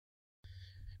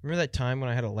Remember that time when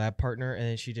I had a lab partner and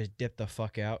then she just dipped the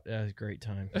fuck out? That was a great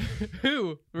time.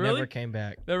 Who? Really? Never came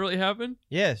back. That really happened?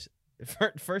 Yes.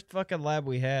 First fucking lab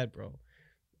we had, bro.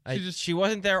 She She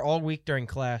wasn't there all week during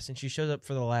class, and she shows up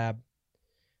for the lab.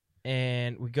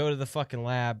 And we go to the fucking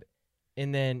lab,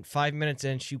 and then 5 minutes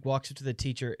in, she walks up to the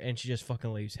teacher, and she just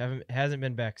fucking leaves. Hasn't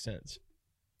been back since.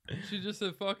 She just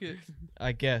said, fuck it.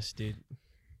 I guess, dude.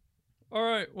 All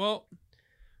right, well,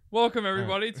 welcome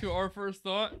everybody to Our First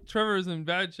Thought. Trevor is in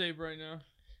bad shape right now.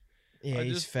 Yeah,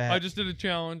 he's fat. I just did a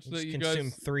challenge that you guys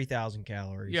consumed 3,000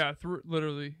 calories. Yeah,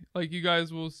 literally. Like, you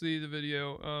guys will see the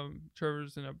video.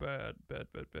 Trevor's in a bad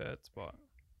spot.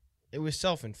 It was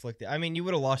self-inflicted. I mean, you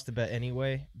would have lost the bet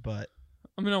anyway, but...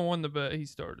 I mean, I won the bet. He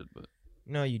started, but...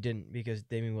 No, you didn't, because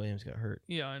Damian Williams got hurt.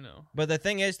 Yeah, I know. But the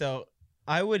thing is, though,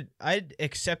 I'd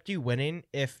accept you winning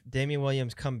if Damian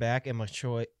Williams come back and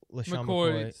LaShawn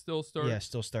McCoy still starts. Yeah,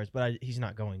 still starts, but he's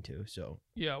not going to, so...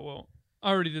 Yeah, well,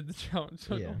 I already did the challenge,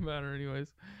 so it don't matter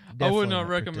anyways. Definitely I would not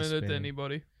recommend it to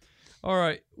anybody. All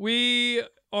right, we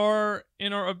are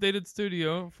in our updated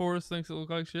studio. Forrest thinks it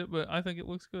looks like shit, but I think it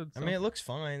looks good. So. I mean, it looks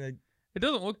fine. It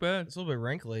doesn't look bad. It's a little bit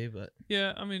wrinkly, but...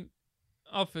 Yeah, I mean,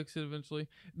 I'll fix it eventually.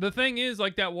 The thing is,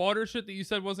 like, that water shit that you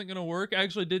said wasn't going to work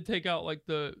actually did take out, like,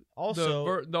 the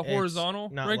horizontal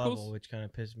not wrinkles. Level, which kind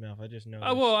of pissed me off. I just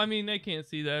noticed. Well, I mean, they can't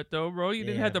see that, though, bro. You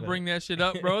didn't have to bring that shit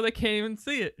up, bro. They can't even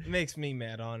see it. It makes me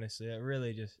mad, honestly. It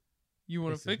really just... You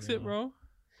want to fix it, bro?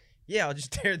 Yeah, I'll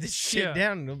just tear this shit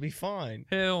down and it'll be fine.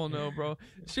 Hell no, bro.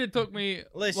 Shit took me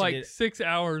 6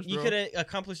 hours, bro. You could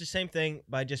accomplish the same thing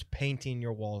by just painting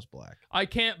your walls black. I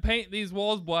can't paint these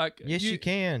walls black. Yes, you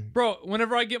can. Bro,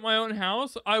 whenever I get my own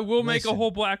house, I will make a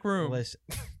whole black room. Listen.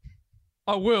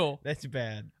 I will. That's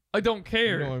bad. I don't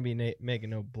care. You don't want to be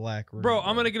making no black room. Bro,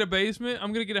 I'm going to get a basement.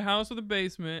 I'm going to get a house with a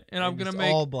basement, and I'm going to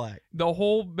make all black. The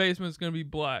whole basement's going to be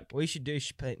black. What you should do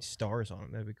is paint stars on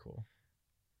them. That'd be cool.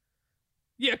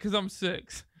 Yeah, because I'm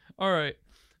 6. All right.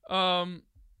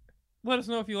 Let us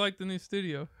know if you like the new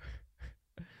studio.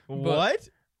 What?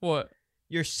 What?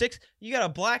 You're 6. You got a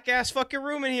black ass fucking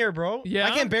room in here, bro. Yeah.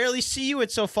 I can barely see you.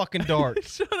 It's so fucking dark.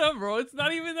 Shut up, bro. It's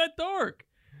not even that dark.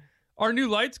 Our new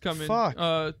lights come in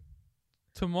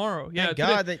tomorrow. Yeah, thank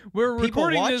God that we're people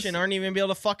recording watching aren't even be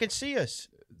able to fucking see us.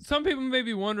 Some people may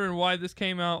be wondering why this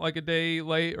came out like a day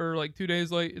late or like 2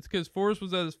 days late. It's because Forrest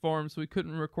was at his farm, so he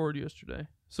couldn't record yesterday.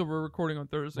 So we're recording on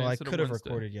Thursday. Well, I instead could of have Wednesday.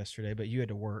 recorded yesterday, but you had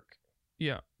to work.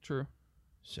 Yeah, true.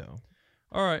 So,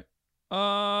 all right.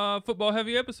 Football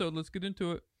heavy episode. Let's get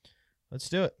into it. Let's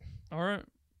do it. All right.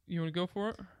 You want to go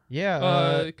for it?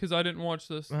 Yeah. Because I didn't watch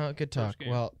this. Good talk.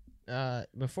 Well,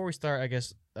 before we start, I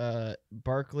guess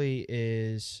Barkley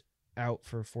is out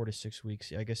for 4 to 6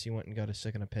 weeks. I guess he went and got a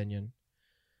second opinion.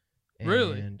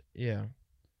 Really? Yeah.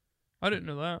 I didn't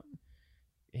know that.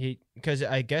 Because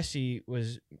I guess he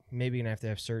was maybe going to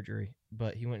have surgery,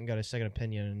 but he went and got a second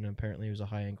opinion, and apparently it was a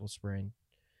high ankle sprain.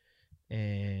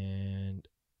 And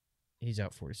he's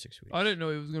out 4 to 6 weeks. I didn't know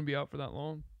he was going to be out for that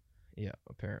long. Yeah,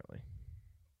 apparently.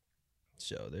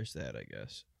 So there's that, I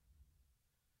guess.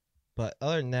 But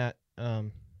other than that,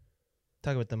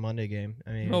 talk about the Monday game.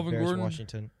 I mean, Melvin Bears Gordon.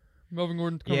 Washington. Melvin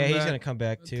Gordon's coming back. Yeah, he's going to come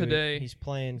back too. Today. He's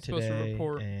playing today. Supposed to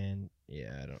report. And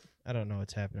yeah, I don't know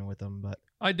what's happening with him, but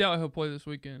I doubt he'll play this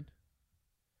weekend.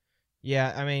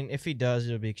 Yeah, I mean, if he does,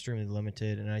 it'll be extremely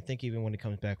limited, and I think even when he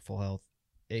comes back full health,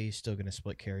 he's still going to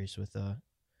split carries with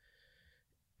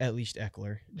at least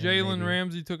Eckler. Jalen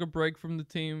Ramsey took a break from the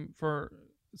team for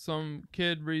some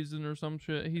kid reason or some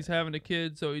shit. He's having a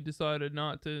kid, so he decided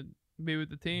not to be with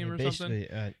the team or something.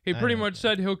 He pretty much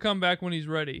said he'll come back when he's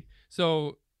ready.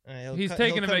 So he's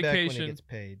taking a vacation. When he gets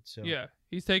paid. So yeah,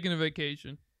 he's taking a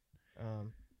vacation.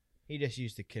 He just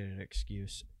used the kid as an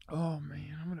excuse. Oh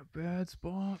man, I'm in a bad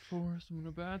spot, Forrest. I'm in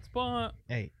a bad spot.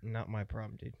 Hey, not my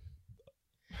problem, dude.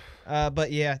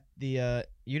 But yeah,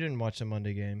 you didn't watch the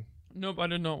Monday game. Nope, I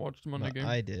did not watch the Monday game.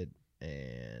 I did,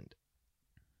 and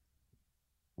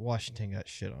Washington got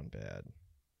shit on bad.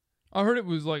 I heard it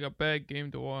was like a bad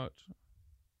game to watch.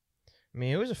 I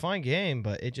mean, it was a fine game,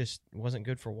 but it just wasn't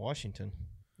good for Washington.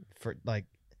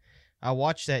 I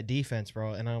watched that defense,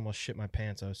 bro, and I almost shit my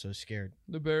pants. I was so scared.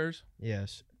 The Bears?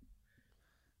 Yes.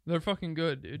 They're fucking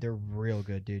good, dude. They're real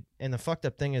good, dude. And the fucked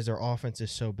up thing is their offense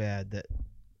is so bad that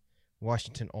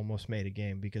Washington almost made a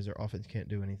game because their offense can't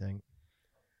do anything.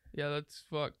 Yeah, that's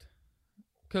fucked.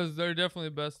 Because they're definitely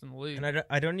the best in the league. And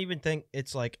I don't even think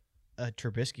it's like a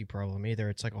Trubisky problem either.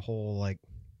 It's like a whole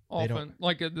offense,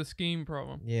 the scheme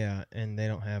problem. Yeah, and they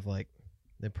don't have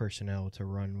the personnel to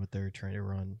run what they're trying to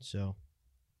run. So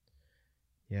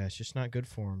yeah, it's just not good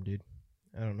for them, dude.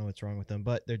 I don't know what's wrong with them,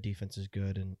 but their defense is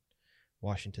good and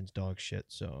Washington's dog shit,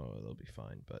 so they'll be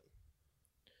fine. But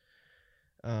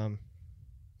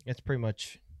It's pretty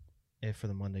much it for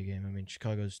the Monday game. I mean,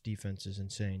 Chicago's defense is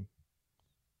insane.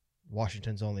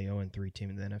 Washington's only 0-3 team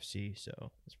in the NFC,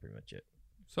 so that's pretty much it.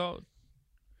 So,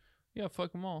 yeah,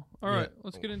 fuck them all. All right,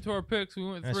 let's get into our picks. We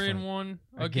went 3-1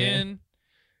 again.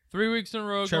 3 weeks in a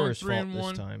row, Trevor's going 3-1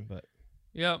 this time, but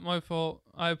yeah, my fault.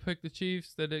 I picked the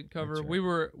Chiefs. They didn't cover.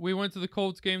 Right. We went to the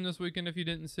Colts game this weekend. If you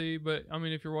didn't see, but I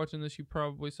mean, if you're watching this, you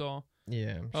probably saw.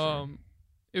 Yeah. I'm sure.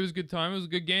 It was a good time. It was a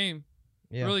good game.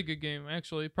 Yeah. Really good game,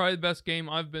 actually. Probably the best game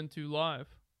I've been to live,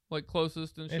 like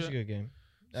closest and shit. It's a good game.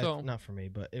 So not for me,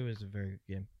 but it was a very good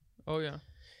game. Oh yeah.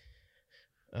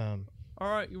 All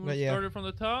right, you want to start it from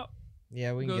the top?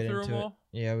 Yeah, we can get into it.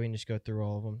 Yeah, we can just go through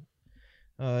all of them.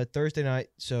 Thursday night.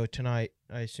 So tonight,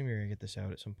 I assume you're gonna get this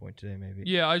out at some point today, maybe.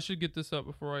 Yeah, I should get this up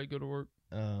before I go to work.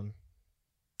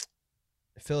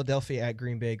 Philadelphia at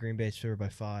Green Bay. Green Bay's favored by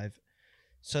 5.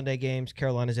 Sunday games: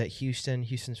 Carolina's at Houston.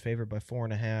 Houston's favored by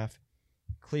 4.5.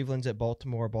 Cleveland's at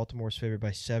Baltimore. Baltimore's favored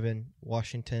by 7.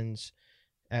 Washington's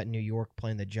at New York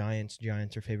playing the Giants.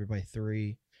 Giants are favored by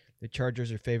 3. The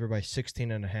Chargers are favored by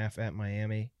 16.5 at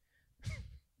Miami.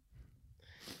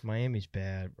 Miami's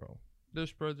bad, bro. Their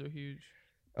spreads are huge.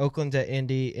 Oakland's at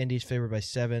Indy. Indy's favored by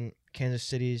 7. Kansas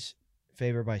City's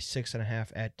favored by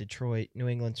 6.5 at Detroit. New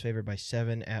England's favored by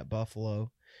 7 at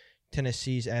Buffalo.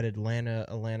 Tennessee's at Atlanta.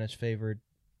 Atlanta's favored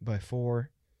by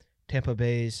 4. Tampa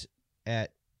Bay's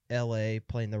at LA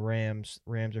playing the Rams.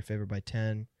 Rams are favored by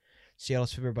 10.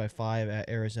 Seattle's favored by 5 at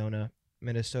Arizona.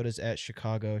 Minnesota's at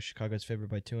Chicago. Chicago's favored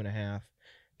by 2.5.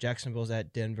 Jacksonville's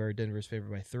at Denver. Denver's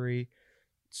favored by 3.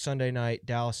 Sunday night,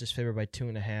 Dallas is favored by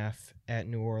 2.5 at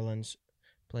New Orleans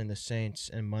playing the Saints.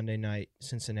 And Monday night,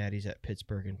 Cincinnati's at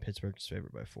Pittsburgh, and Pittsburgh's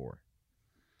favored by 4.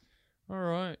 All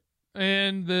right.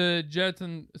 And the Jets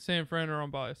and San Fran are on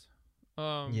bias.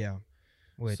 Yeah.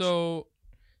 Which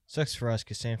sucks for us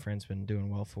because San Fran's been doing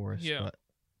well for us. Yeah. But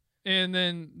and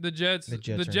then the Jets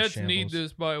need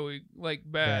this bye week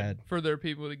bad for their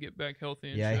people to get back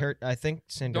healthy. And shit. I think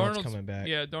Darnold's coming back.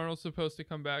 Yeah, Darnold's supposed to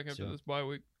come back after this bye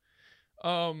week.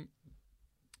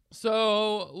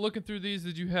 So looking through these,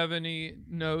 did you have any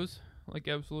no's? Like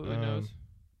absolutely no's?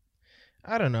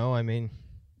 I don't know. I mean,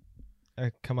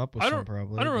 I come up with some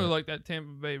probably. I don't really like that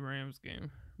Tampa Bay Rams game,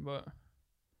 but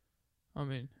I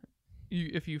mean,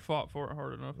 if you fought for it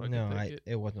hard enough, I could take it.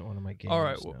 It wasn't one of my games. All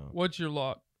right, what's your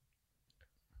lock?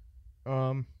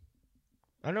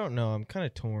 I don't know. I'm kind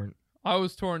of torn. I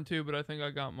was torn too, but I think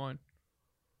I got mine.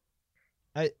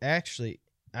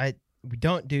 We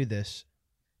don't do this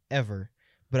ever,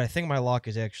 but I think my lock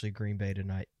is actually Green Bay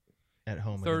tonight at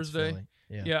home Thursday.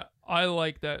 Yeah, I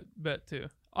like that bet too.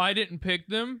 I didn't pick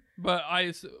them, but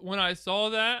when I saw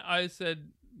that, I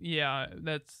said, yeah,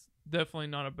 that's definitely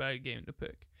not a bad game to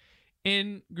pick.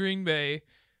 In Green Bay,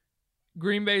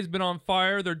 Green Bay's been on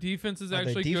fire. Their defense is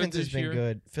actually good this year. Their defense has been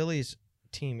good. Philly's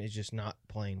team is just not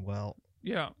playing well.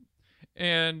 Yeah.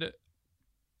 And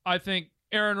I think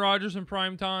Aaron Rodgers in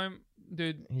prime time,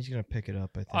 dude. He's going to pick it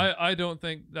up, I think. I don't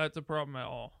think that's a problem at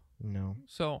all. No.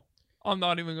 So, I'm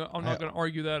not going to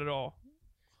argue that at all.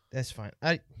 That's fine.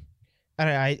 I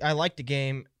like the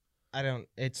game.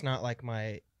 It's not like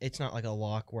a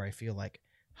lock where I feel like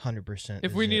 100%.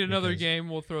 If we need another game,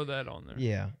 we'll throw that on there.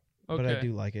 Yeah. Okay. But I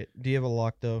do like it. Do you have a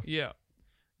lock, though? Yeah.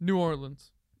 New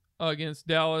Orleans against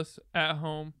Dallas at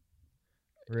home.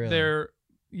 Really? They're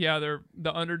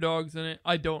the underdogs in it.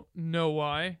 I don't know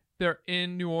why. They're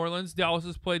in New Orleans. Dallas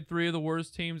has played 3 of the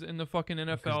worst teams in the fucking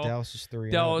NFL. Dallas is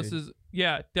 3. Dallas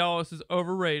is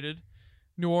overrated.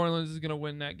 New Orleans is going to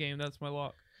win that game. That's my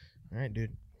lock. All right,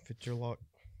 dude. If it's your lock.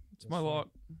 It's my lock.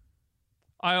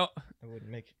 I wouldn't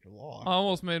make it your lock. I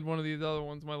almost made one of these other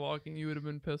ones my lock, and you would have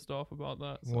been pissed off about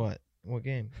that. So. What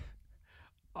game?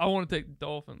 I want to take the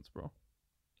Dolphins, bro.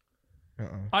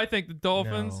 I think the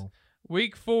Dolphins,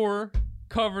 week 4,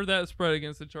 cover that spread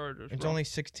against the Chargers. It's only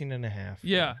 16.5.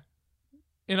 Yeah.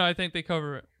 And I think they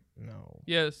cover it. No.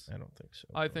 Yes. I don't think so.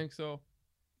 I think so.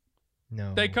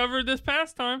 No. They covered this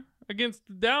past time against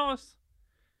Dallas.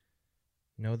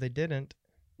 No, they didn't.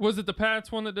 Was it the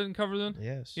Pats one that didn't cover them?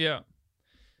 Yes. Yeah.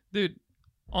 Dude,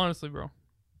 honestly, bro.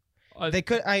 They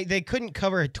couldn't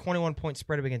cover a 21-point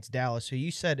spread up against Dallas, who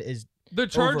you said is the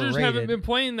Chargers overrated. haven't been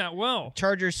playing that well.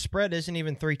 Chargers spread isn't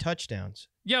even 3 touchdowns.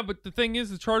 Yeah, but the thing is,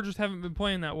 the Chargers haven't been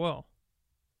playing that well.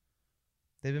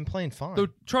 They've been playing fine. The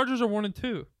Chargers are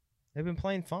 1-2. They've been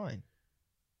playing fine.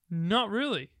 Not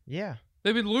really. Yeah.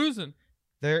 They've been losing.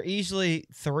 They're easily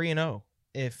 3-0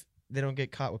 if they don't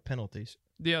get caught with penalties.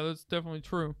 Yeah, that's definitely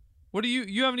true. What do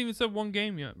you haven't even said one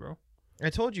game yet, bro. I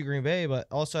told you Green Bay, but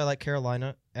also I like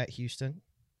Carolina at Houston.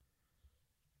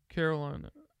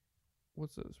 Carolina.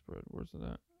 What's that spread? Where's it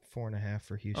at? 4.5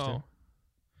 for Houston. Oh.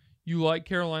 You like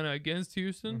Carolina against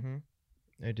Houston?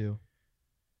 Mm-hmm. I do.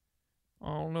 I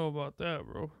don't know about that,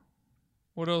 bro.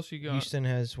 What else you got? Houston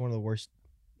has one of the worst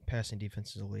passing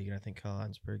defenses in the league, and I think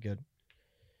Carolina's pretty good.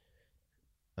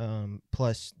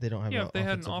 Plus, they don't have if they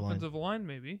had an offensive line,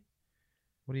 maybe.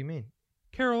 What do you mean?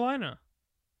 Carolina.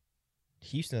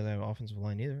 Houston doesn't have an offensive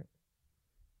line either.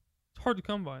 It's hard to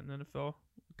come by in the NFL.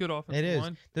 Good offensive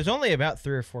line. There's only about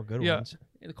 3 or 4 good ones.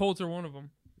 Yeah, the Colts are one of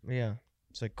them. Yeah.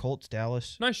 It's like Colts,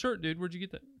 Dallas. Nice shirt, dude. Where'd you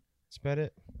get that? That's about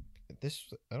it.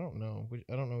 This, I don't know.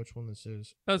 I don't know which one this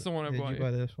is. That's the one I bought. Did you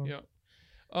buy this one? Yeah.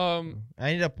 I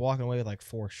ended up walking away with like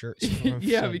 4 shirts.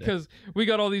 Yeah, because we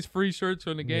got all these free shirts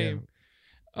from the game.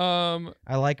 Yeah.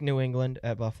 I like New England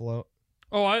at Buffalo.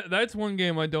 Oh, that's one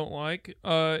game I don't like.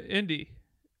 Indy,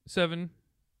 7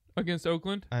 against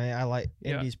Oakland. I like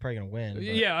Indy's probably gonna win.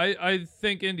 Yeah, I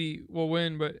think Indy will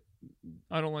win, but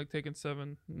I don't like taking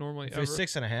 7 normally. If it's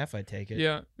 6.5, I'd take it.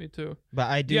 Yeah, me too. But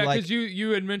I do like. Yeah, because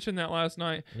you had mentioned that last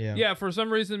night. Yeah. Yeah, for some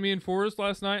reason, me and Forrest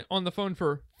last night on the phone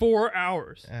for 4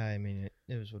 hours. I mean,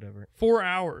 it was whatever. 4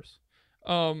 hours.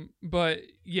 But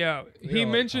yeah, he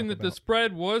mentioned that the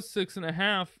spread was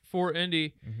 6.5 for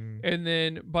Indy, and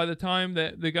then by the time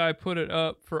that the guy put it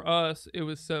up for us, it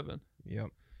was 7. Yep.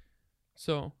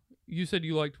 So you said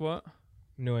you liked what?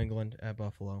 New England at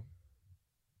Buffalo.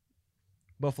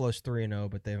 Buffalo's 3-0,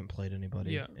 but they haven't played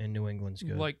anybody. Yeah. And New England's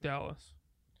good. Like Dallas.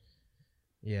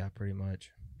 Yeah, pretty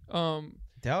much.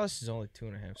 Dallas is only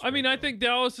 2.5. I mean, I think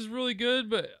Dallas is really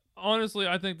good, but honestly,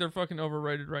 I think they're fucking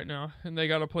overrated right now, and they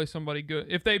got to play somebody good.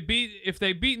 If they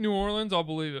beat New Orleans, I'll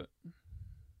believe it.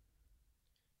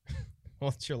 Well,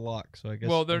 it's your lock, so I guess.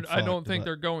 Well, I don't think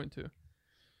they're going to.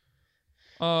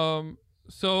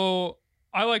 So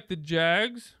I like the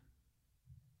Jags.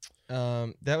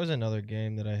 That was another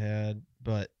game that I had,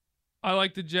 but I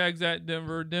like the Jags at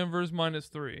Denver. Denver's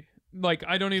 -3. Like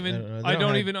I don't even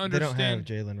understand. They don't have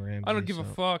Jalen Ramsey. I don't give a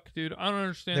fuck, dude. I don't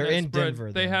understand. They're that in spread.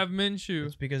 Denver. They though. have Minshew.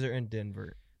 It's because they're in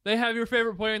Denver. They have your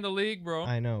favorite player in the league, bro.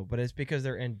 I know, but it's because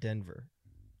they're in Denver.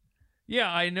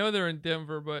 Yeah, I know they're in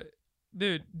Denver, but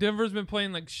dude, Denver's been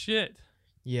playing like shit.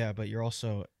 Yeah, but you're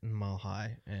also Mile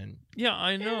High, and yeah,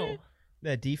 I know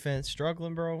that defense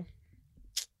struggling, bro.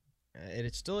 And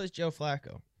it still is Joe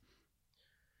Flacco.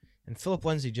 And Philip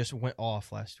Lindsay just went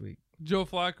off last week. Joe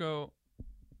Flacco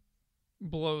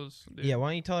blows, dude. Yeah, why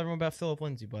don't you tell everyone about Philip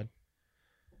Lindsay, bud?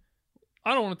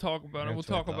 I don't want to talk about it. We'll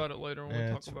talk about it later when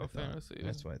we talk about fantasy.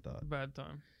 That's what I thought. Bad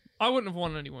time. I wouldn't have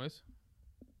won anyways.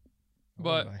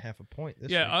 But by half a point this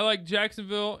week. I like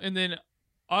Jacksonville, and then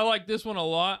I like this one a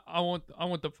lot. I want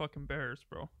the fucking Bears,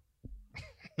 bro.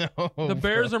 No, the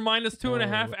Bears are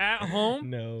 -2.5 at home.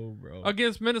 No, bro.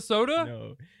 Against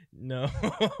Minnesota? No.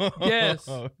 Yes.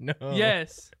 No.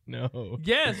 Yes. No.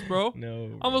 Yes, bro. No.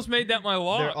 Bro. Almost made that my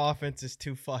lock. Their offense is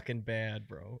too fucking bad,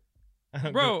 bro.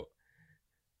 Bro.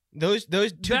 Those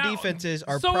two defenses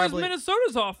are so probably... is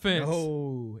Minnesota's offense.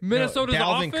 No. Minnesota's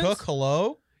Dalvin offense? Cook,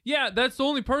 hello? Yeah, that's the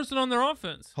only person on their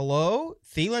offense. Hello?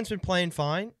 Thielen's been playing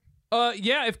fine.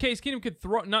 Yeah, if Case Keenum could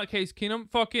throw... Not Case Keenum,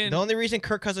 fucking... The only reason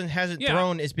Kirk Cousins hasn't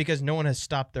thrown is because no one has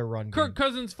stopped their run game. Kirk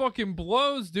Cousins fucking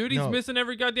blows, dude. He's missing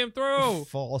every goddamn throw.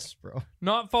 False, bro.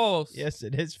 Not false. Yes,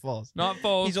 it is false. Not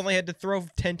false. He's only had to throw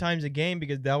 10 times a game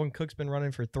because Dalvin Cook's been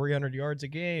running for 300 yards a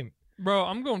game. Bro,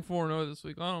 I'm going 4-0 this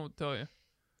week. I don't know what to tell you.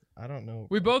 I don't know.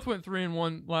 We both went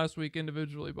 3-1 last week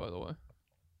individually, by the way.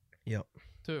 Yep.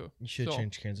 Too. You should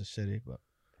change Kansas City, but...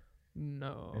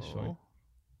 No. It's fine.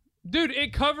 Dude,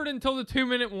 it covered until the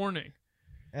 2-minute warning.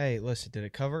 Hey, listen, did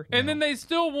it cover? And then they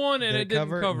still won, and it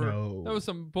didn't cover. No. That was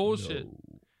some bullshit.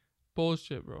 No.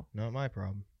 Bullshit, bro. Not my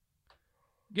problem.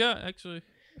 Yeah, actually.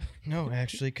 No,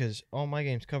 actually, because all my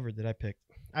games covered that I picked.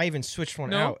 I even switched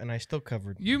one out, and I still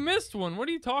covered. You missed one. What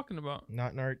are you talking about?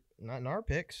 Not in our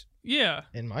picks. Yeah.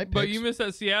 In my picks. But you missed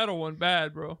that Seattle one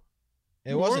bad, bro.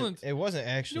 It wasn't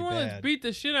actually New Orleans bad. beat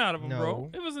the shit out of them, bro.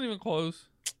 It wasn't even close.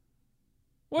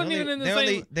 Wasn't even in the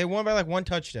same. They won by like 1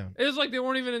 touchdown. It was like they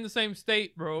weren't even in the same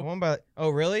state, bro. They won by. Oh,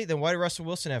 really? Then why did Russell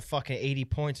Wilson have fucking 80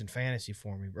 points in fantasy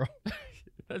for me, bro?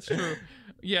 That's true.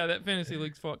 Yeah, that fantasy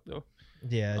league's fucked though.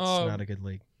 Yeah, it's not a good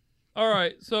league. All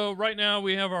right, so right now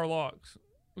we have our locks.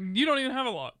 You don't even have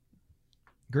a lock.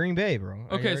 Green Bay, bro.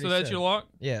 Okay, so that's your lock?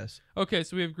 Yes. Okay,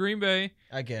 so we have Green Bay.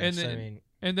 I guess. And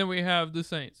then we have the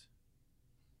Saints.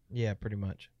 Yeah, pretty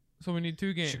much. So we need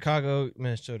 2 games. Chicago,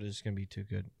 Minnesota is going to be too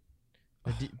good.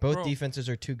 Both defenses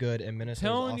are too good, and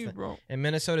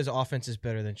Minnesota's offense is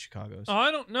better than Chicago's.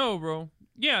 I don't know, bro.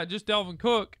 Yeah, just Dalvin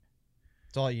Cook.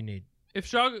 That's all you need. If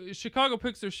Chicago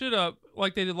picks their shit up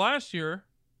like they did last year.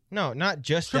 No, not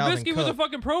just Trubisky Dalvin Cook. was a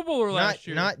fucking Pro Bowler last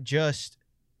year. Not just.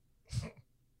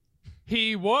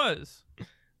 He was.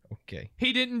 Okay.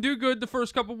 He didn't do good the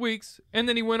first couple weeks, and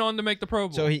then he went on to make the Pro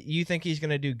Bowl. So you think he's going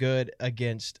to do good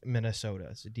against Minnesota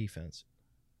as a defense?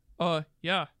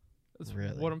 Yeah. That's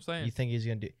really what I'm saying. You think he's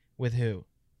going to do with who?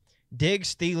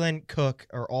 Diggs, Thielen, Cook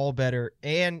are all better,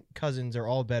 and Cousins are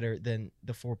all better than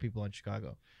the 4 people in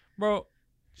Chicago. Bro,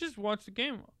 just watch the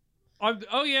game.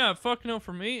 Fucking no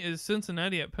for me is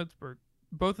Cincinnati at Pittsburgh.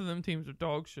 Both of them teams are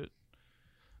dog shit.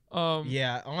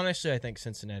 Yeah, honestly, I think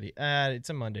Cincinnati. It's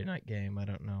a Monday night game. I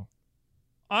don't know.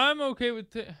 I'm okay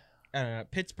with I don't know.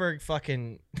 Pittsburgh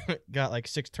fucking got like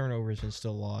 6 turnovers and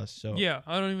still lost. So yeah,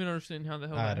 I don't even understand how the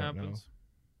hell that happens.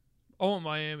 I want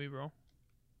Miami, bro.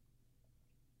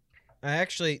 I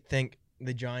actually think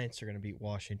the Giants are going to beat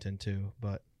Washington too,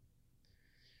 but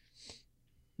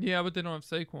yeah, but they don't have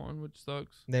Saquon, which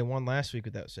sucks. They won last week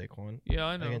without Saquon. Yeah,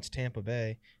 I know. Against Tampa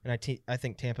Bay, and I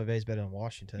think Tampa Bay is better than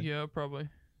Washington. Yeah, probably.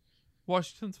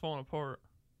 Washington's falling apart.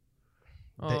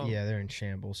 They're in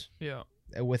shambles. Yeah.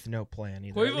 With no plan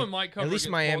either. Cleveland might cover. At least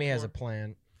Miami Baltimore. has a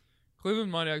plan.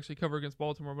 Cleveland might actually cover against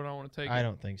Baltimore, but I don't want to take it. I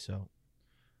don't think so.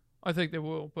 I think they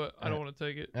will, but I don't want to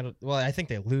take it. I think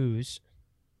they lose.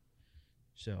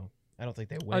 So I don't think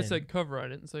they win. I said cover. I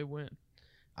didn't say win.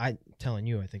 I'm telling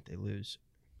you, I think they lose.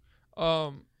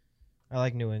 I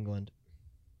like New England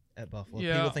at Buffalo.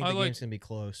 Yeah, People think the game's gonna be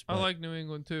close. I like New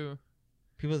England too.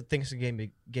 People think the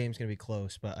game's gonna be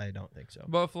close, but I don't think so.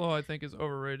 Buffalo, I think, is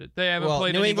overrated. They haven't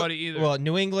played anybody either. Well,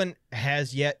 New England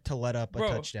has yet to let up a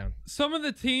touchdown. Some of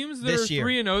the teams that are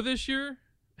 3-0 this year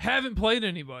haven't played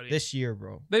anybody. This year,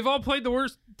 bro. They've all played the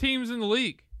worst teams in the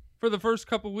league for the first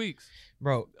couple weeks.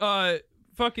 Bro.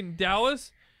 Fucking Dallas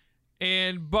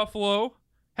and Buffalo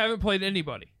haven't played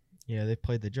anybody. Yeah, they've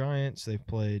played the Giants. They've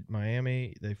played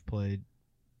Miami. They've played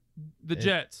the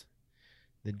Jets.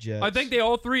 The Jets. I think they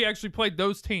all 3 actually played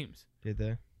those teams. Did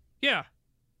they? Yeah.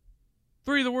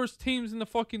 3 of the worst teams in the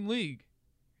fucking league.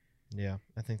 Yeah,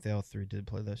 I think they all 3 did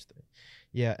play those 3.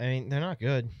 Yeah, I mean, they're not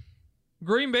good.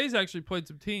 Green Bay's actually played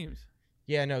some teams.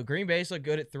 Yeah, no, Green Bay's look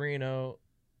good at 3-0.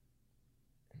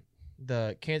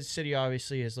 The Kansas City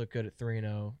obviously has looked good at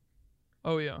 3-0.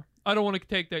 Oh yeah. I don't want to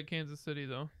take that Kansas City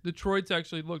though. Detroit's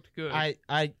actually looked good.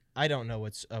 I don't know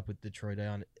what's up with Detroit.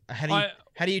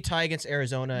 How do you tie against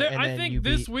Arizona? I think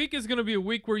this week is going to be a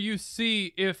week where you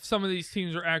see if some of these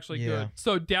teams are actually good.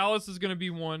 So Dallas is going to be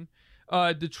one.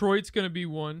 Detroit's going to be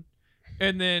one.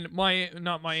 And then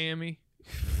not Miami.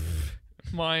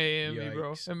 Miami, yikes,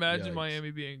 bro. Imagine Miami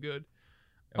being good.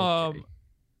 Okay.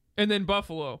 And then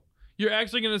Buffalo. You're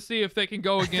actually going to see if they can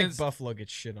go against... I think Buffalo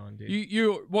gets shit on, dude.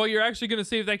 You're actually going to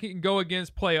see if they can go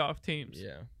against playoff teams.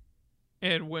 Yeah.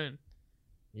 And win.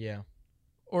 Yeah.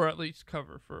 Or at least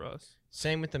cover for us.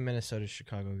 Same with the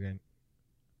Minnesota-Chicago game.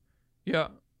 Yeah.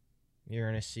 You're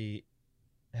going to see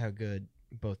how good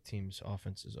both teams'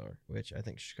 offenses are, which I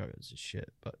think Chicago's is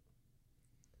shit, but...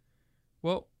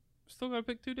 Well, still got to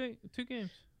pick 2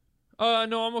 games.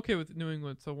 No, I'm okay with New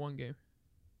England, so 1 game.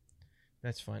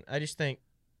 That's fine. I just think...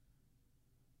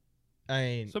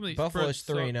 Buffalo's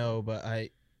 3-0, but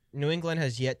New England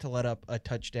has yet to let up a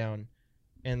touchdown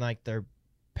in like their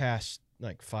past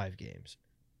like 5 games.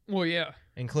 Well, yeah,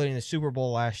 including the Super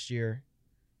Bowl last year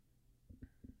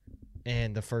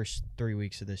and the first 3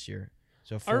 weeks of this year.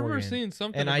 So 4 I remember seeing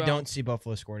something, and I don't see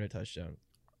Buffalo scoring a touchdown.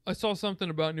 I saw something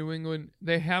about New England.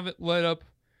 They haven't let up,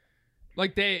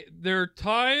 like they're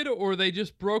tied or they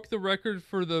just broke the record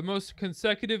for the most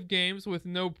consecutive games with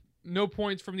no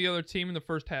points from the other team in the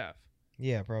first half.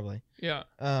 Yeah, probably. Yeah.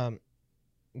 The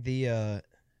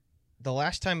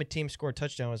last time a team scored a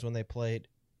touchdown was when they played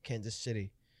Kansas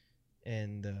City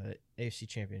in the AFC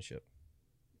Championship.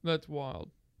 That's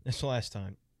wild. That's the last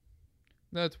time.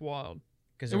 That's wild.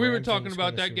 And we were talking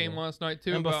about that game last night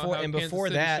too. Before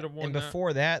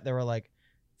that, there were like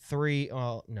 3.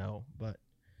 Well, no, but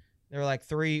there were like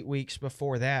 3 weeks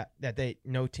before that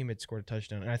no team had scored a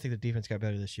touchdown, and I think the defense got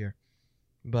better this year.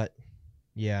 But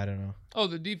yeah, I don't know. Oh,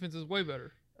 the defense is way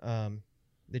better.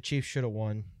 The Chiefs should have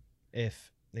won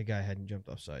if the guy hadn't jumped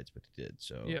off sides, but he did.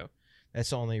 So yeah,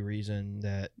 that's the only reason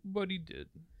that. But he did.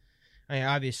 I mean,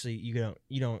 obviously, you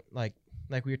don't like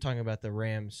we were talking about the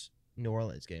Rams New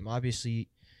Orleans game. Obviously,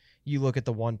 you look at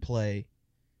the one play,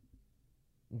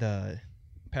 the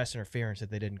pass interference that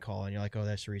they didn't call, and you're like, oh,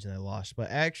 that's the reason they lost.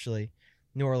 But actually,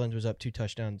 New Orleans was up 2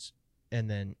 touchdowns, and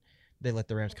then they let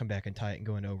the Rams come back and tie it and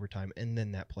go into overtime, and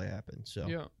then that play happened. So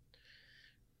yeah,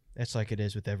 that's like it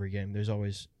is with every game. There's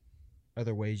always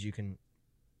other ways you can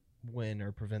win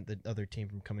or prevent the other team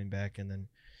from coming back and then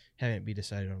having it be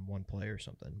decided on one play or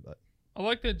something. But I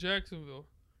like that Jacksonville.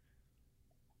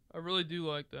 I really do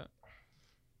like that.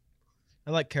 I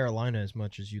like Carolina as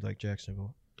much as you like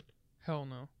Jacksonville. Hell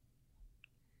no.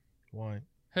 Why?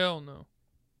 Hell no.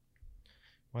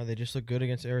 Why? They just look good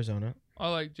against Arizona. I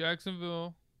like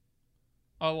Jacksonville.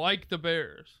 I like the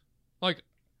Bears. Like,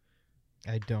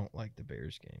 I don't like the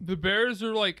Bears game. The Bears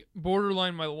are like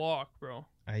borderline my lock, bro.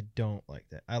 I don't like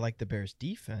that. I like the Bears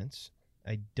defense.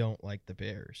 I don't like the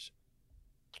Bears.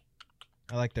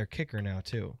 I like their kicker now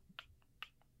too.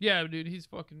 Yeah, dude, he's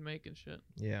fucking making shit.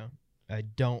 Yeah. I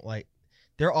don't like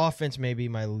their offense. May be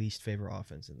my least favorite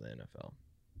offense in the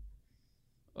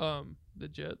NFL. The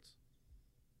Jets.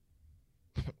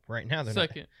 Right now they're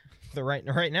second. Not,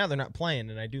 right now they're not playing,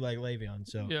 and I do like Le'Veon.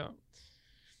 So yeah.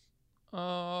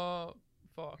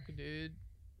 Fuck, dude.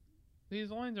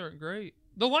 These lines aren't great.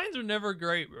 The lines are never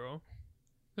great, bro.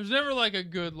 There's never like a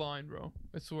good line, bro.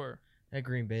 I swear. That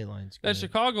Green Bay line's good. That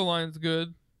Chicago line's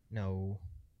good. No.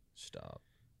 Stop.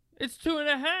 It's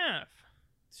 2.5.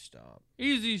 Stop.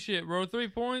 Easy shit, bro. 3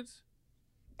 points.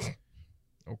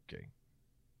 Okay.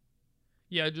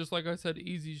 Yeah, just like I said,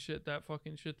 easy shit. That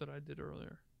fucking shit that I did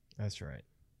earlier. That's right.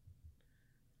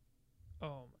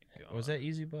 Oh my god. Was that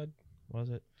easy, bud? Was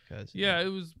it? Yeah, it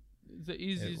was the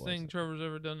easiest thing Trevor's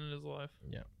ever done in his life.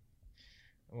 Yeah.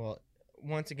 Well,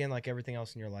 once again, like everything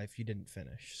else in your life, you didn't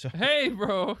finish. So hey,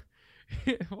 bro.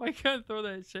 Why can't throw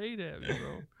that shade at me,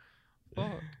 bro?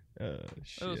 Fuck.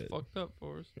 Shit. That was fucked up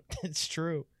for us. It's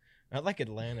true. I like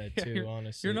Atlanta too,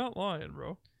 honestly. You're not lying,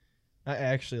 bro. I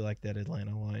actually like that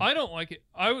Atlanta line. I don't like it.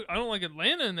 I don't like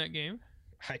Atlanta in that game.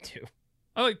 I do.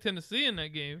 I like Tennessee in that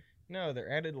game. No, they're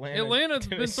at Atlanta. Atlanta's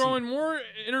been throwing more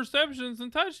interceptions than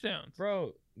touchdowns.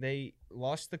 Bro, they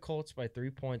lost the Colts by 3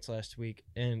 points last week.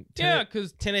 And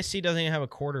because Tennessee doesn't even have a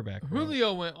quarterback. Bro.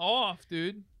 Julio went off,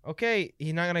 dude. Okay,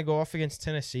 he's not going to go off against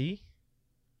Tennessee?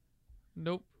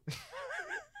 Nope.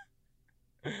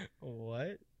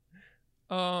 What?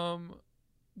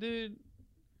 Dude,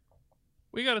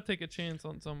 we got to take a chance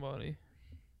on somebody.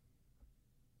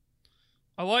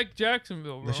 I like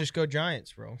Jacksonville, bro. Let's just go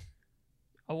Giants, bro.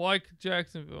 I like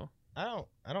Jacksonville. I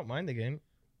don't mind the game.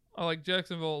 I like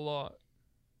Jacksonville a lot.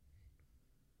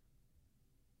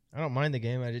 I don't mind the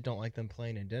game. I just don't like them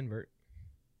playing in Denver.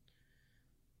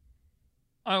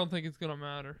 I don't think it's gonna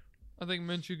matter. I think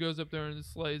Minshew goes up there and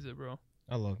just slays it, bro.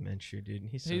 I love Minshew, dude.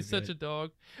 He's such a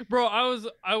dog, bro.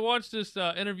 I watched this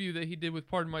interview that he did with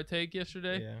Pardon My Take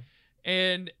yesterday. Yeah.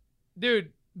 And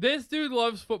dude, this dude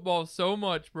loves football so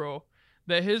much, bro,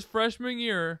 that his freshman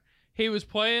year he was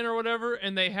playing or whatever,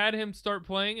 and they had him start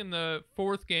playing in the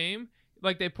fourth game.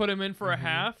 Like they put him in for a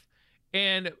half.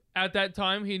 And at that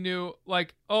time, he knew,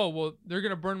 like, oh, well, they're going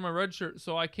to burn my red shirt,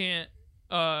 so I can't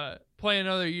play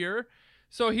another year.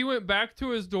 So he went back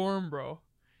to his dorm, bro,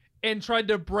 and tried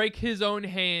to break his own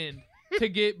hand to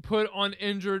get put on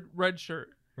injured red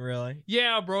shirt. Really?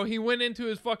 Yeah, bro. He went into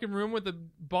his fucking room with a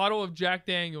bottle of Jack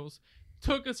Daniels,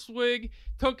 took a swig,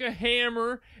 took a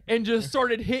hammer, and just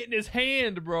started hitting his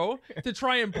hand, bro, to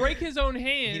try and break his own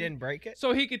hand. He didn't break it?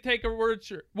 So he could take a red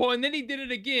shirt. Well, and then he did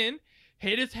it again.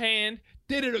 Hit his hand,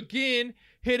 did it again,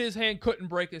 hit his hand, couldn't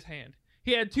break his hand.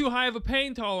 He had too high of a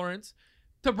pain tolerance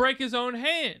to break his own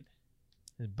hand.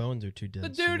 His bones are too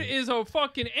dense. The dude is a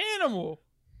fucking animal.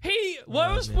 He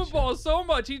loves football so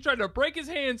much, he tried to break his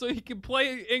hand so he could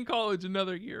play in college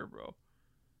another year, bro.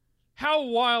 How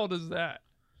wild is that?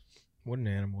 What an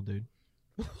animal, dude.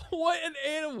 What an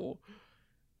animal.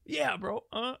 Yeah, bro.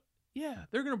 Yeah,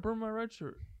 they're going to burn my red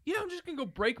shirt. Yeah, I'm just going to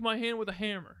go break my hand with a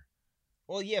hammer.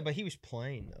 Well, yeah, but he was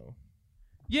playing, though.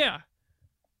 Yeah.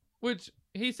 Which,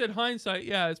 he said hindsight,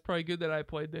 yeah, it's probably good that I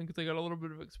played then because I got a little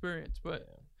bit of experience. But,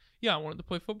 yeah, I wanted to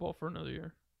play football for another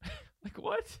year. Like,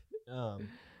 what?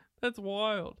 That's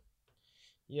wild.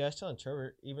 Yeah, I was telling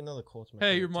Trevor, even though the Colts...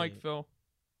 Hey, your mic fell.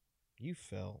 You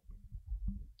fell.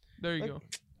 There you go.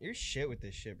 You're shit with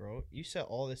this shit, bro. You set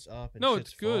all this up and no,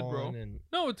 it's good, bro.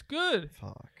 No, it's good.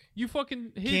 Fuck. You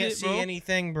fucking hit Can't see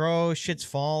anything, bro. Shit's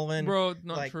falling. Bro,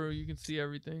 not true. You can see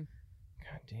everything.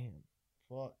 God damn.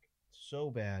 Fuck.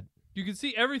 So bad. You can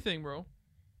see everything, bro.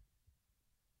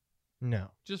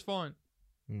 No. Just fine.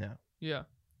 No. Yeah.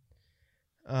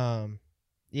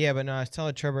 Yeah, but no, I was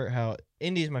telling Trevor how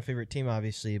Indy's my favorite team,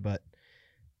 obviously, but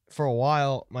for a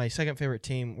while, my second favorite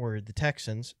team were the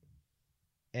Texans,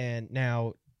 and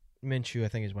now Minshew, I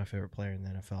think, is my favorite player in the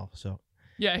NFL. So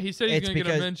yeah, he said he's going to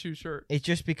get a Minshew shirt. It's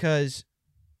just because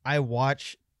I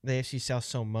watch the AFC South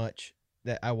so much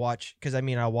that I watch, because I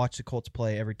watch the Colts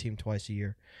play every team twice a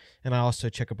year, and I also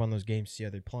check up on those games to see how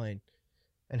they're playing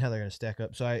and how they're going to stack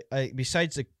up. So I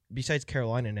besides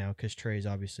Carolina now, because Trey's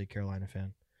obviously a Carolina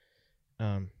fan,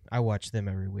 I watch them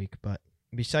every week. But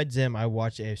besides them, I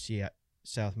watch the AFC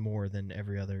South more than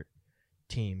every other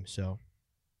team. So.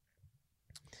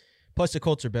 Plus, the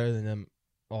Colts are better than them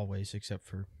always, except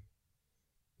for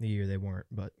the year they weren't.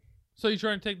 But so you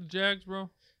trying to take the Jags, bro?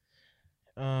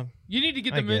 You need to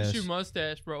get the Minshew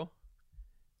mustache, bro.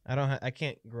 I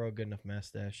can't grow a good enough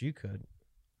mustache. You could.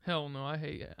 Hell no, I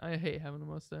hate having a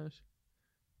mustache.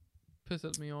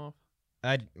 Pisses me off.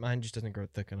 Mine just doesn't grow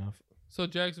thick enough. So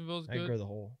Jacksonville's good. I grow the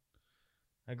whole.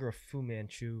 I grow a Fu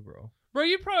Manchu, bro. Bro,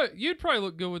 you'd probably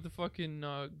look good with the fucking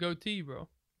goatee, bro.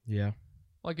 Yeah.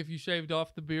 Like if you shaved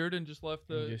off the beard and just left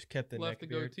the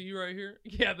goatee right here.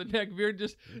 Yeah, the neck beard.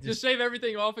 Just shave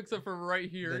everything off except for right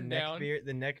here and down.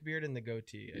 The neck beard and the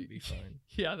goatee. It'd be fine.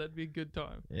 Yeah, that'd be a good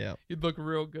time. Yeah. You'd look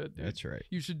real good, dude. That's right.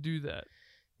 You should do that.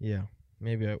 Yeah.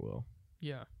 Maybe I will.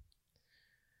 Yeah.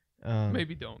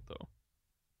 Maybe don't though.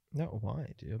 No,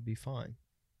 why, dude? It'll be fine.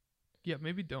 Yeah,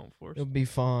 maybe don't force. It'll be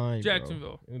fine.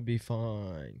 Jacksonville. Bro. It'll be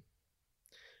fine.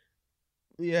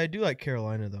 Yeah, I do like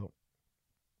Carolina though.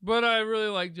 But I really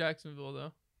like Jacksonville,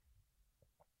 though.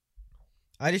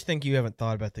 I just think you haven't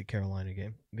thought about the Carolina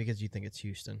game because you think it's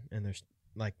Houston, and there's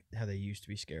like how they used to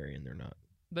be scary, and they're not.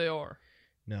 They are.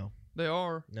 No. They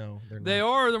are. No, they're not. They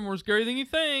are. They're more scary than you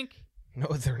think. No,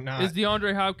 they're not. Is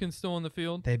DeAndre Hopkins still on the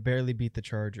field? They barely beat the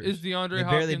Chargers. Is DeAndre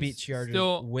Hopkins barely beat Chargers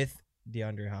still with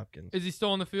DeAndre Hopkins? Is he still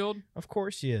on the field? Of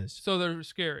course he is. So they're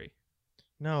scary.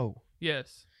 No.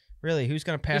 Yes. Really? Who's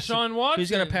gonna pass? Deshaun Watson.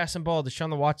 Who's gonna pass some ball?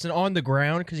 Deshaun Watson on the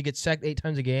ground because he gets sacked 8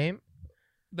 times a game.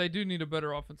 They do need a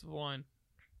better offensive line.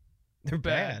 They're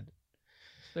bad.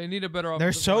 They need a better offensive line.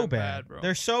 They're so bad, bro.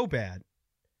 They're so bad.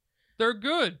 They're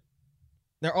good.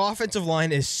 Their offensive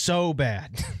line is so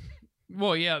bad.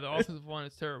 Well, yeah, the offensive line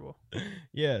is terrible.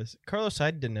 Yes, Carlos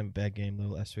Hyde didn't have a bad game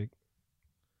though last week.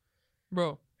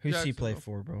 Bro, who does he play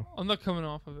for, bro? I'm not coming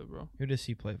off of it, bro. Who does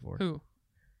he play for? Who?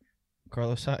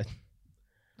 Carlos Hyde.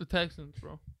 The Texans,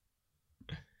 bro.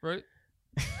 Right?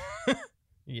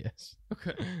 Yes.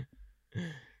 Okay.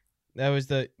 That was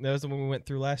the one we went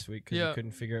through last week because we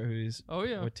couldn't figure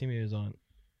out what team he was on.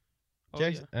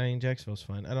 Jacksonville's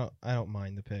fine. I don't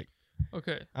mind the pick.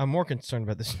 Okay. I'm more concerned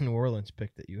about this New Orleans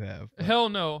pick that you have. Hell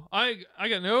no. I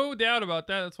got no doubt about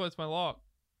that. That's why it's my lock.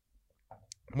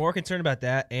 More concerned about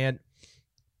that and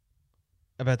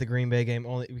about the Green Bay game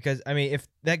only because if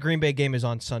that Green Bay game is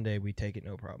on Sunday, we take it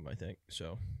no problem, I think.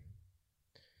 So.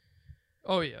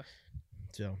 Oh yeah.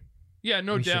 So. Yeah,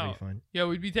 no doubt. Should be fine. Yeah,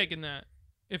 we'd be taking that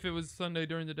if it was Sunday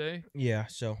during the day. Yeah,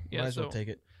 so might as well take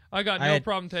it. I got no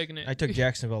problem taking it. I took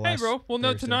Jacksonville last Hey, bro, we'll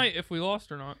know Thursday. tonight if we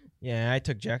lost or not. Yeah, I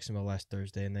took Jacksonville last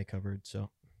Thursday, and they covered, so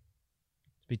it'll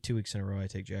be 2 weeks in a row I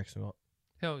take Jacksonville.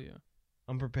 Hell yeah.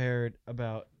 I'm prepared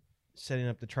about setting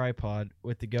up the tripod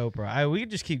with the GoPro. We could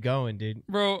just keep going, dude.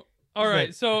 Bro, all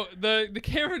right, so the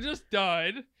camera just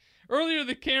died. Earlier,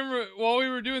 the camera, while we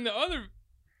were doing the other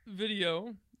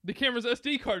video, the camera's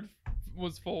SD card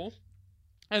was full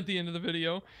at the end of the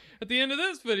video. At the end of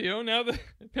this video, now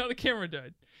the camera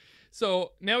died.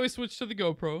 So now we switched to the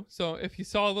GoPro. So if you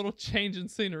saw a little change in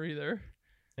scenery there.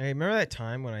 Hey, remember that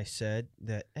time when I said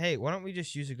that, hey, why don't we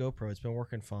just use a GoPro? It's been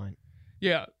working fine.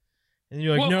 Yeah. And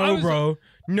you're like, no, bro.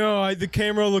 No, the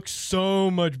camera looks so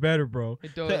much better, bro.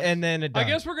 It does. And then it died. I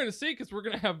guess we're going to see because we're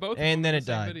going to have both of them and then in it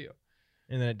the same died. video.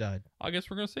 And then it died. I guess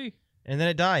we're going to see. And then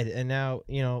it died. And now,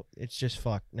 it's just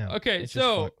fucked. No. Okay, it's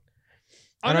so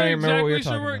I don't even remember what you're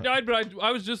talking sure where it died, but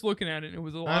I was just looking at it and it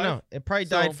was alive. I know. It probably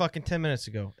died fucking 10 minutes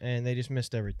ago and they just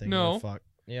missed everything. No. Fuck.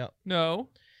 Yeah. No.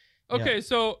 Okay,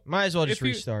 so might as well just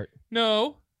restart.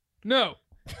 No.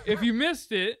 If you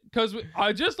missed it, because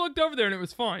I just looked over there and it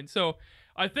was fine. So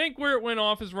I think where it went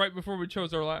off is right before we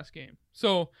chose our last game.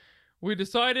 So we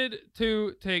decided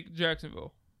to take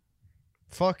Jacksonville.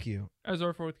 Fuck you. As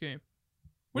our 4th game.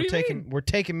 We're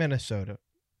taking Minnesota.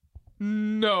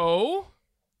 No.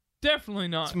 Definitely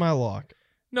not. It's my lock.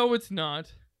 No, it's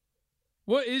not.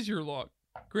 What is your lock?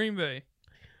 Green Bay.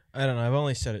 I don't know. I've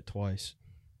only said it twice.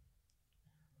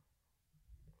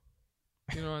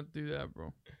 You don't have to do that,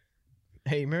 bro.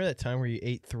 Hey, remember that time where you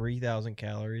ate 3,000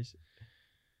 calories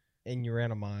and you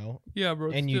ran a mile? Yeah,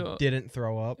 bro. And you didn't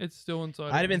throw up? It's still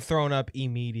inside. I'd have been thrown up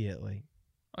immediately.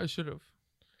 I should have.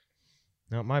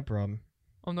 Not my problem.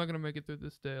 I'm not going to make it through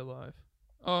this day alive.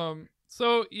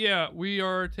 So, yeah, we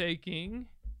are taking...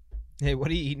 Hey,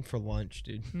 what are you eating for lunch,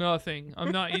 dude? Nothing.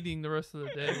 I'm not eating the rest of the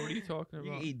day. What are you talking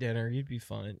about? You eat dinner. You'd be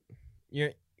fine.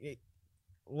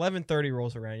 11:30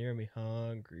 rolls around. You're going to be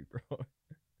hungry, bro.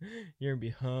 You're going to be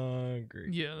hungry.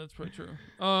 Yeah, that's pretty true.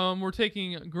 We're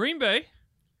taking Green Bay.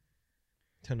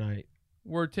 Tonight.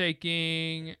 We're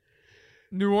taking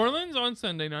New Orleans on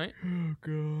Sunday night. Oh,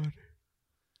 God.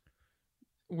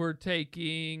 We're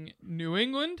taking New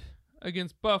England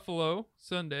against Buffalo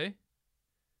Sunday.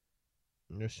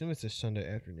 I assume it's a Sunday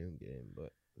afternoon game,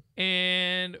 but...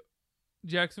 And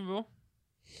Jacksonville.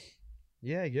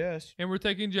 Yeah, I guess. And we're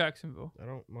taking Jacksonville. I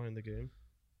don't mind the game.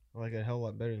 I like it a hell of a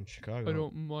lot better than Chicago. I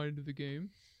don't mind the game.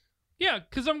 Yeah,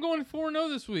 because I'm going 4-0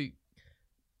 this week.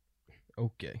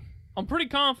 Okay. I'm pretty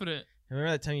confident.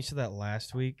 Remember that time you said that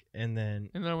last week, and then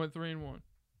I went 3-1.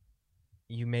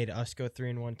 You made us go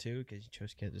 3-1 too because you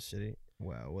chose Kansas City.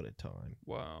 Wow, what a time!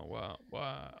 Wow.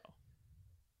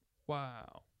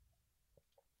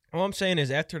 All I'm saying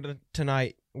is after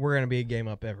tonight, we're gonna be a game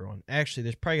up, everyone. Actually,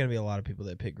 there's probably gonna be a lot of people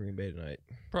that pick Green Bay tonight.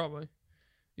 Probably.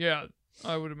 Yeah,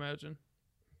 I would imagine.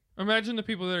 Imagine the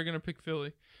people that are gonna pick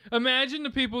Philly. Imagine the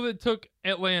people that took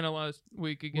Atlanta last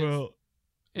week against.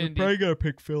 They're probably gonna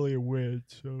pick Philly and win.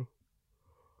 So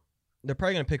they're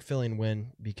probably gonna pick Philly and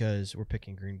win because we're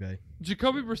picking Green Bay.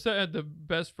 Jacoby Brissett had the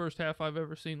best first half I've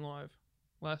ever seen live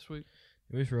last week.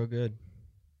 It was real good.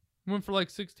 Went for like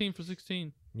 16 for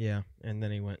 16. Yeah, and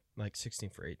then he went like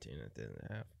 16 for 18 at the end of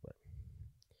the half, but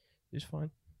he was fine.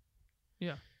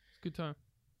 Yeah, it's a good time.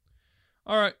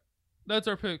 All right, that's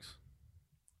our picks.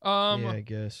 Yeah, I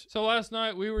guess. So last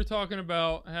night we were talking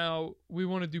about how we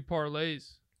want to do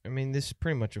parlays. I mean, this is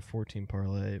pretty much a 14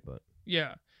 parlay, but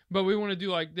yeah, but we want to do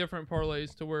like different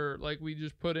parlays to where like we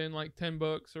just put in like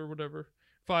 $10 or whatever,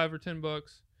 $5 or $10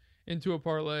 into a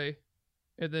parlay,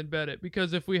 and then bet it.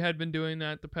 Because if we had been doing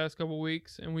that the past couple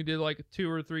weeks and we did like 2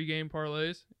 or 3 game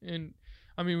parlays, and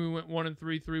I mean we went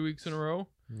 1-3 3 weeks in a row.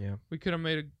 Yeah, we could have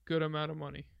made a good amount of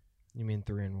money. You mean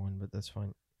 3-1, but that's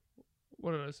fine.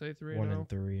 What did I say? 3-0?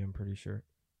 1-3, I'm pretty sure.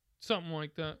 Something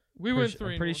like that. We went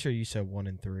 3. I'm pretty sure you said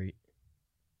 1-3.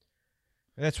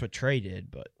 That's what Trey did,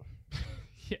 but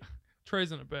yeah,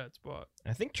 Trey's in a bad spot.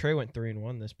 I think Trey went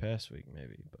 3-1 this past week,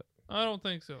 maybe, but I don't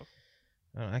think so.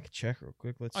 I could check real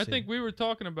quick. Let's see. I think we were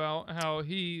talking about how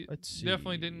he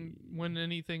definitely didn't win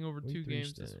anything over 2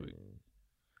 games this week.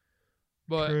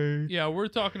 But Trey. Yeah, we're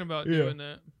talking about doing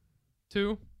that.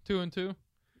 2 and 2.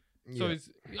 So he's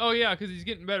because he's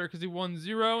getting better because he won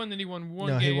 0 and then he won 1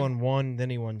 game. No, he won 1, then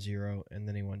he won 0, and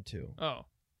then he won 2. Oh,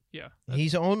 yeah.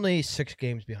 He's only 6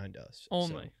 games behind us.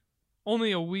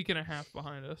 Only a week and a half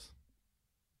behind us.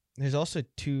 There's also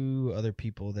 2 other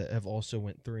people that have also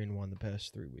went 3-1 the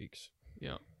past 3 weeks.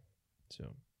 Yeah.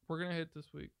 So we're gonna hit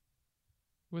this week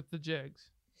with the Jags.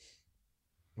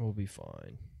 We'll be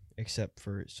fine, except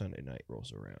for Sunday night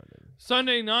rolls around.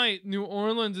 Sunday night, New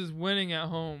Orleans is winning at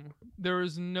home. There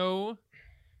is no.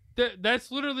 That's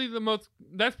literally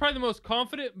That's probably the most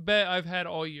confident bet I've had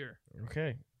all year.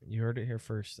 Okay, you heard it here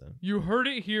first, then. You heard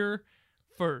it here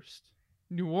first.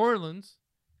 New Orleans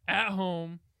at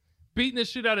home, beating the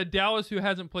shit out of Dallas, who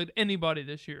hasn't played anybody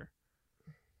this year.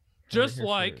 Just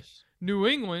like first. New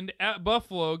England at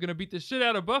Buffalo, going to beat the shit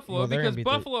out of Buffalo because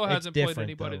Buffalo hasn't played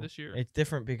anybody this year. It's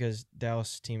different because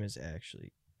Dallas' team is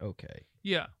actually okay.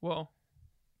 Yeah, well,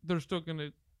 they're still going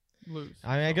to lose.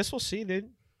 I guess we'll see,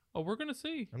 dude. Oh, we're going to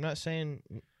see. I'm not saying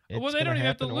well, they don't even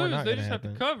have to lose. They just have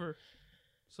to cover.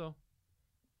 So.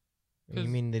 You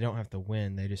mean they don't have to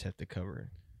win. They just have to cover.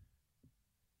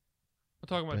 I'm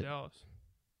talking about Dallas.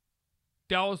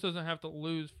 Dallas doesn't have to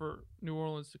lose for New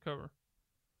Orleans to cover.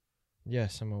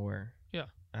 Yes, I'm aware. Yeah.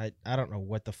 I don't know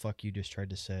what the fuck you just tried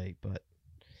to say, but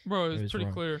bro, it was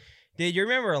pretty clear. Dude, you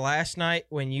remember last night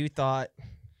when you thought,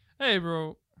 hey,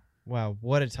 bro. Wow,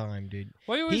 what a time, dude.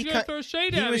 Why you always gonna throw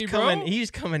shade at me, bro? He's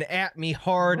coming at me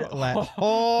hard last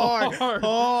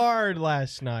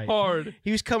night. Hard.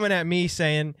 He was coming at me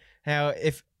saying how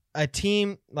if a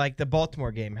team like the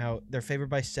Baltimore game, how they're favored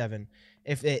by 7,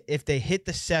 if they hit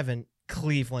the 7,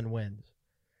 Cleveland wins.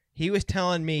 He was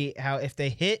telling me how if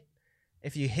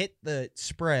you hit the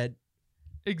spread,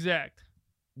 exact,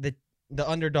 the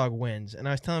underdog wins. And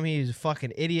I was telling him he was a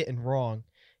fucking idiot and wrong.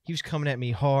 He was coming at me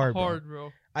hard,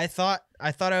 bro. I thought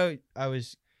I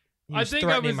was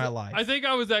threatening my life. I think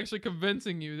I was actually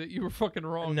convincing you that you were fucking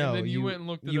wrong. No, and then you went and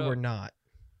looked it up. You were not.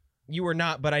 You were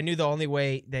not, but I knew the only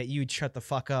way that you'd shut the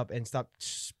fuck up and stop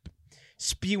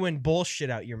spewing bullshit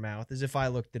out your mouth is if I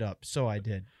looked it up. So I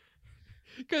did.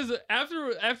 Because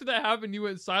after that happened, you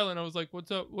went silent. I was like,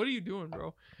 "What's up? What are you doing,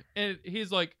 bro?" And he's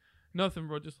like, "Nothing,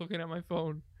 bro. Just looking at my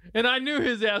phone." And I knew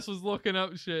his ass was looking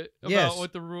up shit about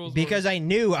what the rules were. Because I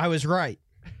knew I was right.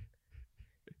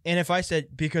 And if I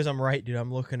said, because I'm right, dude,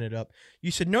 I'm looking it up.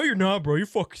 You said, no, you're not, bro. You're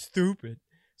fucking stupid.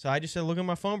 So I just said, look at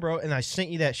my phone, bro. And I sent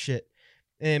you that shit.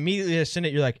 And immediately I sent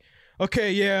it. You're like,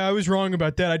 okay, yeah, I was wrong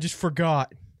about that. I just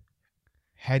forgot.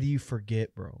 How do you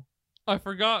forget, bro? I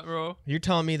forgot, bro. You're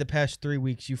telling me the past 3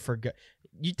 weeks you forgot.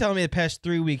 You telling me the past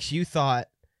 3 weeks you thought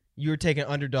you were taking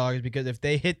underdogs because if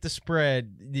they hit the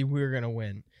spread, we were going to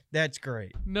win. That's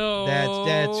great. No.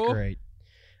 That's great.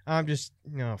 I'm just,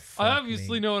 no, fuck I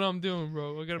obviously know what I'm doing,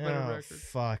 bro. I got a better record.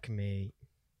 Fuck me.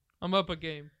 I'm up a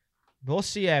game. We'll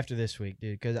see after this week,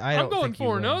 dude. Because I'm going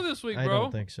 4-0 this week, bro. I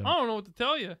don't think so. I don't know what to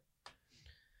tell you.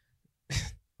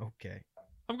 Okay.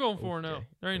 I'm going 4-0.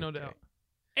 There ain't no doubt.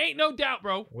 Ain't no doubt,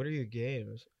 bro. What are your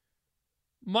games?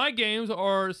 My games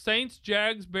are Saints,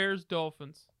 Jags, Bears,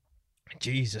 Dolphins.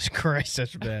 Jesus Christ,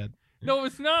 that's bad. No,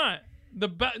 it's not. The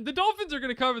Dolphins are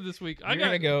going to cover this week. I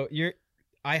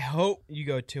hope you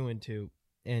go 2-2,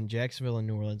 and Jacksonville and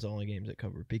New Orleans are the only games that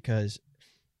cover because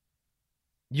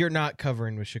you're not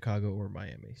covering with Chicago or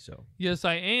Miami. So yes,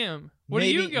 I am. What do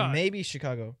you got? Maybe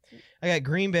Chicago. I got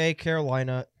Green Bay,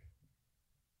 Carolina,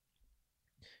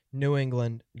 New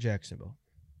England, Jacksonville.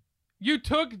 You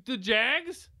took the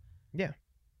Jags? Yeah.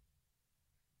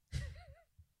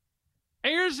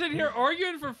 And you're sitting here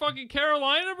arguing for fucking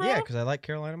Carolina, bro? Yeah, because I like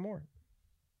Carolina more.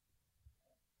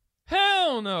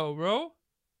 Hell no, bro.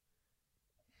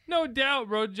 No doubt,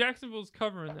 bro. Jacksonville's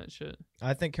covering that shit.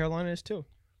 I think Carolina is too.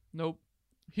 Nope.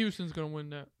 Houston's going to win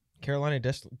that. Carolina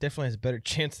definitely has a better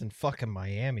chance than fucking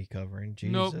Miami covering.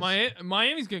 Jesus. No,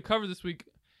 Miami's going to cover this week.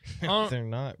 They're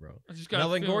not, bro.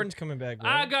 Melvin Gordon's coming back, bro.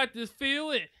 I got this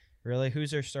feeling. Really?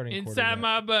 Who's their starting inside quarterback?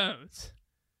 my bones.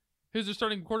 Who's their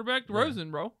starting quarterback? Yeah.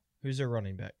 Rosen, bro. Who's their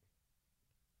running back?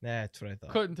 That's what I thought.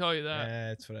 Couldn't tell you that.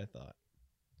 That's what I thought.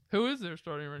 Who is their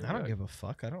starting running back? I don't give a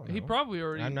fuck. I don't know. He probably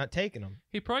already. I'm not taking him.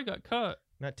 He probably got cut.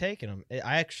 Not taking him.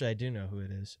 I do know who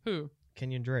it is. Who?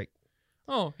 Kenyon Drake.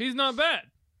 Oh, he's not bad.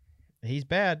 He's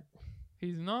bad.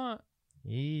 He's not.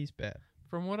 He's bad.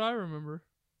 From what I remember.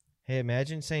 Hey,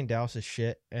 imagine saying Dallas is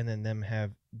shit and then them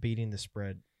beating the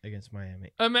spread against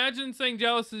Miami. Imagine saying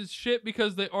Dallas is shit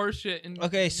because they are shit in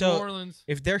okay, so New Orleans.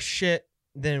 If they're shit,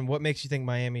 then what makes you think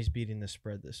Miami's beating the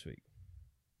spread this week?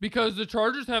 Because the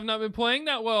Chargers have not been playing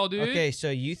that well, dude. Okay, so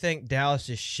you think Dallas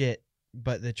is shit,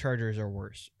 but the Chargers are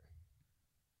worse.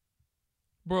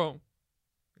 Bro.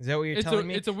 Is that what you're telling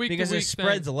me? It's a week-to-week because thing. Because the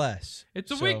spread's less.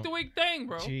 It's a week-to-week thing,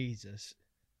 bro. Jesus.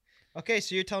 Okay,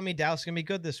 so you're telling me Dallas is going to be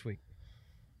good this week?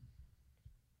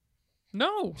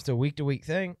 No. It's a week-to-week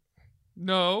thing.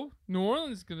 No. New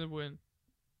Orleans is going to win.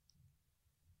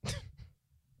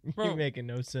 You're making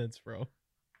no sense, bro.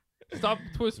 Stop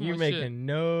twisting You're making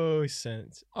no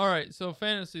sense. All right, so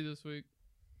fantasy this week.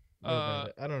 I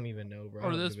don't even know, bro.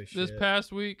 Or this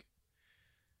past week.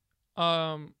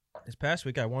 This past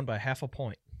week I won by half a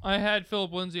point. I had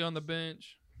Philip Lindsay on the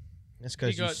bench. That's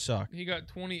because you suck. He got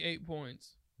 28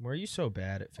 points. Why are you so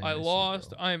bad at fantasy? I lost.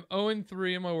 Bro? I'm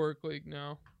 0-3 in my work league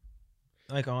now.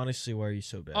 Like, honestly, why are you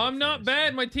so bad? I'm not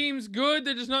bad. My team's good.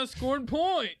 They're just not scoring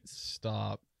points.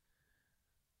 Stop.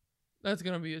 That's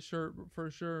going to be a shirt for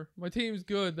sure. My team's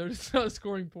good. They're just not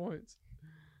scoring points.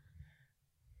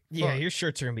 Yeah, your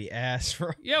shirts are going to be ass, bro.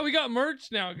 Yeah, we got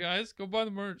merch now, guys. Go buy the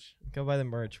merch. Go buy the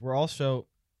merch. We're also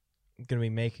going to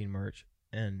be making merch.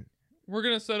 And we're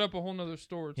going to set up a whole nother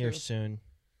store, too. Here soon.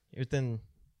 Within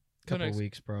a couple of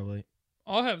weeks, probably.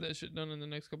 I'll have that shit done in the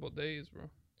next couple of days, bro.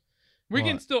 We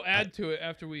can still add to it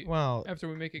after we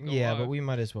make it go live. But we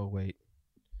might as well wait.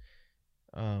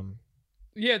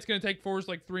 Yeah, it's gonna take Forrest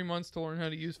like 3 months to learn how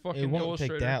to use fucking Illustrator. It won't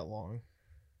take that long.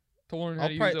 To learn how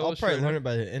to use Illustrator. I'll probably learn it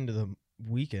by the end of the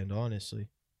weekend, honestly.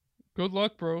 Good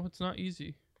luck, bro. It's not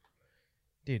easy.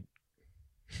 Dude.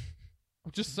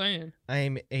 I'm just saying. I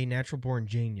am a natural born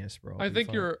genius, bro. I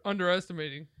think you're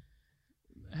underestimating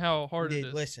how hard it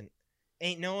is. Listen,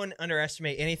 ain't no one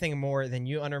underestimate anything more than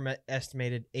you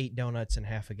underestimated 8 donuts and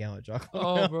half a gallon of chocolate.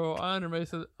 Oh, bro, I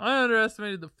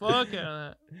underestimated the fuck out of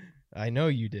that. I know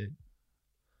you did.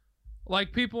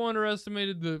 Like, people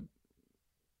underestimated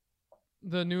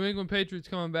the New England Patriots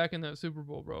coming back in that Super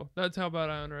Bowl, bro. That's how bad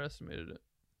I underestimated it.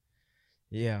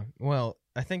 Yeah, well,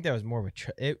 I think that was more of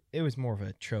a it was more of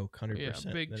a choke, 100%.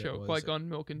 Yeah, big choke, like on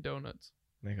Milk and Donuts.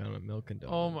 Like on Milk and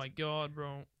Donuts. Oh my god,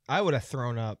 bro. I would have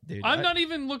thrown up, dude. I'm not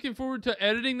even looking forward to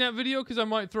editing that video because I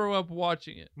might throw up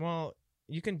watching it. Well,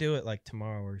 you can do it like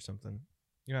tomorrow or something.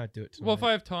 You don't have to do it tonight. Well, if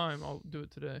I have time, I'll do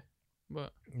it today.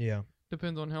 But yeah,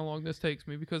 depends on how long this takes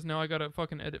me because now I gotta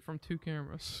fucking edit from 2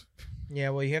 cameras. Yeah,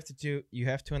 well, you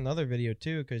have to another video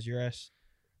too because your ass.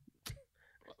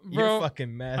 Bro, you're a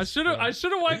fucking mess. I should have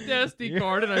wiped the SD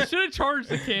card and I should have charged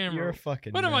the camera. You're a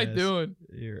fucking What mess. am I doing?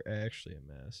 You're actually a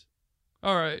mess.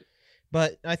 All right.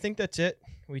 But I think that's it.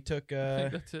 We took I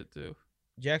think that's it too.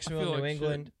 Jacksonville, New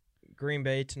England, Green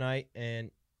Bay tonight,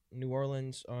 and New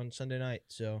Orleans on Sunday night.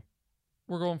 So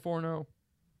we're going 4-0.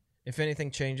 If anything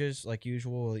changes, like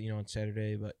usual, on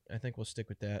Saturday, but I think we'll stick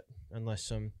with that unless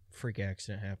some freak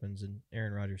accident happens and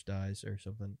Aaron Rodgers dies or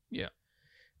something. Yeah.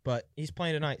 But he's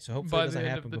playing tonight, so hopefully it doesn't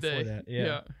happen before that.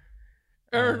 Yeah.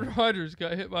 Aaron Rodgers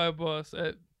got hit by a bus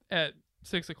at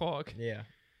 6 o'clock. Yeah.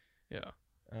 Yeah.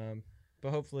 But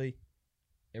hopefully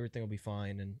everything will be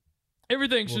fine and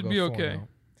Everything should be okay.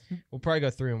 We'll probably go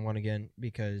 3-1 again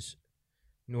because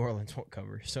New Orleans won't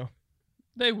cover. So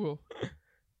they will.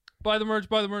 Buy the merch.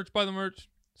 Buy the merch. Buy the merch.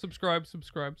 Subscribe.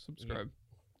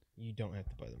 You don't have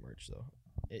to buy the merch though.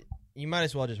 You might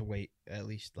as well just wait at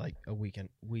least like a week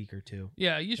or two.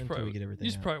 Yeah, you should probably get everything.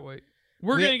 You should out. probably wait.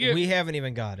 We haven't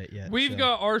even got it yet. We've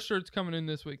got our shirts coming in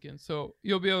this weekend, so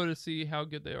you'll be able to see how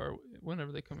good they are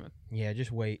whenever they come in. Yeah,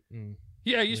 just wait.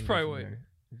 Yeah, you should probably wait.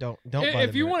 Don't buy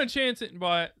if you want to chance it and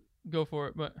buy it, go for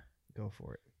it. But go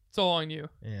for it. It's all on you.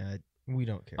 Yeah, we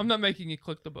don't care. I'm not making you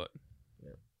click the button.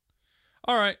 Yeah.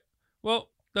 All right. Well,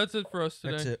 that's it for us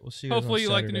today. That's it. We'll see you. Hopefully you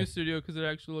like the new studio because it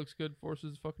actually looks good. Force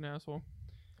is a fucking asshole.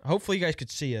 Hopefully you guys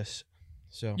could see us.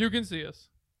 So you can see us.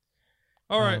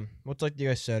 All right. We'll talk to you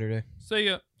guys Saturday. See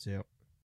ya. See ya.